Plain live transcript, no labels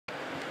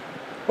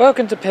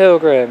Welcome to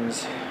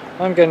Pilgrims.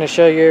 I'm going to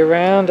show you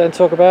around and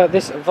talk about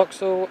this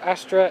Vauxhall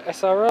Astra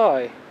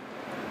SRI.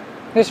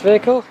 This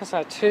vehicle has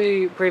had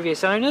two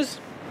previous owners.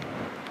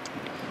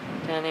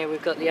 Down here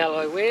we've got the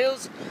alloy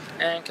wheels,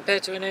 and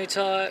compared to a new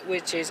tyre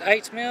which is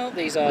 8mm,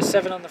 these are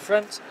 7 on the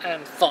front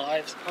and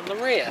 5 on the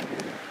rear.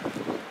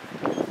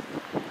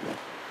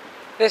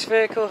 This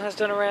vehicle has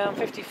done around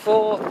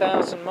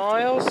 54,000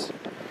 miles,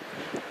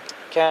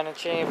 can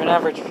achieve an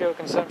average fuel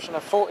consumption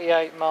of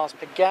 48 miles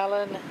per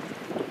gallon,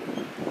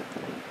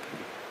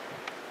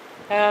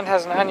 and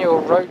has an annual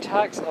road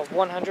tax of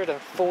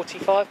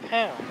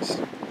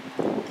 £145.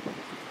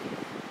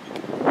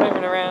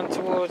 Moving around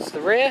towards the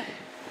rear,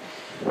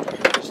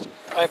 just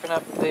open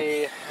up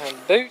the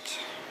boot,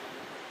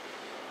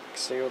 you can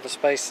see all the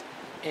space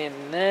in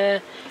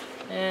there,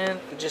 and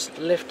just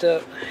lift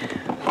up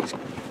these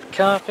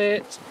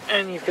carpets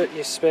and you've got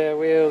your spare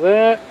wheel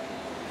there.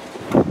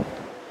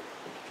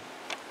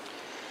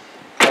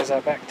 Close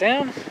that back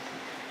down.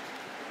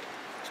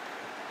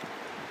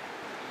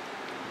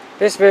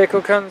 This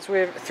vehicle comes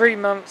with 3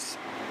 months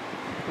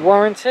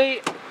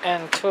warranty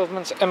and 12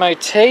 months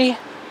MOT.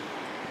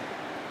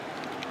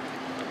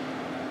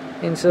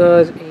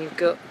 Inside you've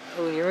got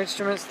all your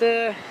instruments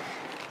there,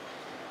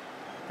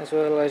 as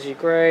well as your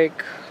grey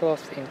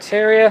cloth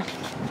interior.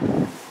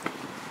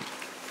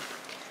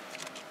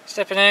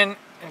 Stepping in,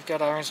 we've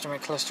got our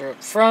instrument cluster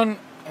up front,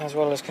 as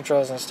well as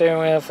controls on the steering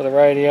wheel for the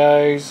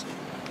radios.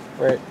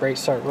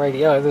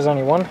 Radio, there's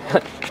only one.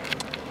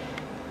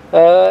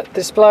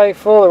 Display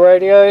for the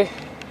radio,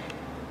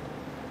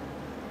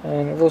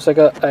 and we've also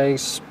got a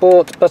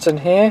sport button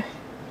here,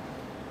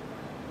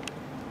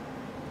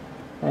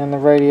 and the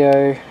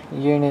radio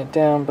unit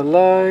down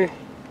below,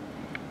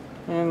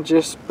 and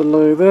just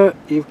below that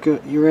you've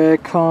got your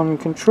aircon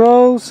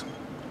controls.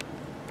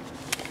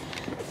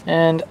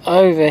 And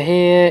over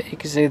here you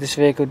can see this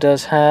vehicle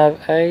does have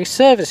a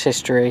service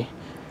history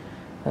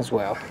as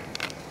well.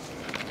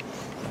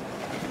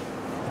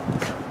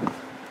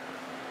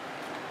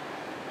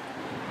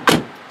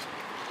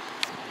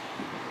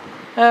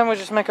 And we'll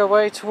just make our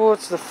way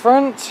towards the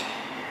front.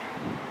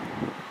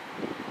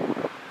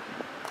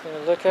 Get a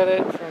look at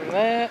it from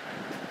there.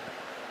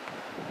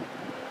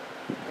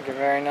 Looking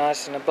very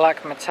nice in a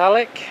black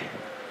metallic.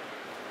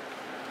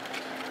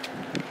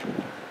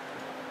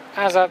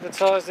 As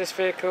advertised, this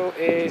vehicle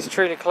is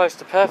truly close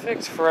to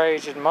perfect for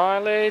age and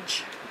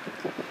mileage.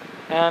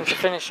 And to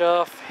finish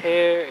off,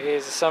 here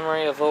is a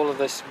summary of all of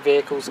this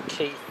vehicle's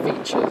key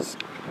features.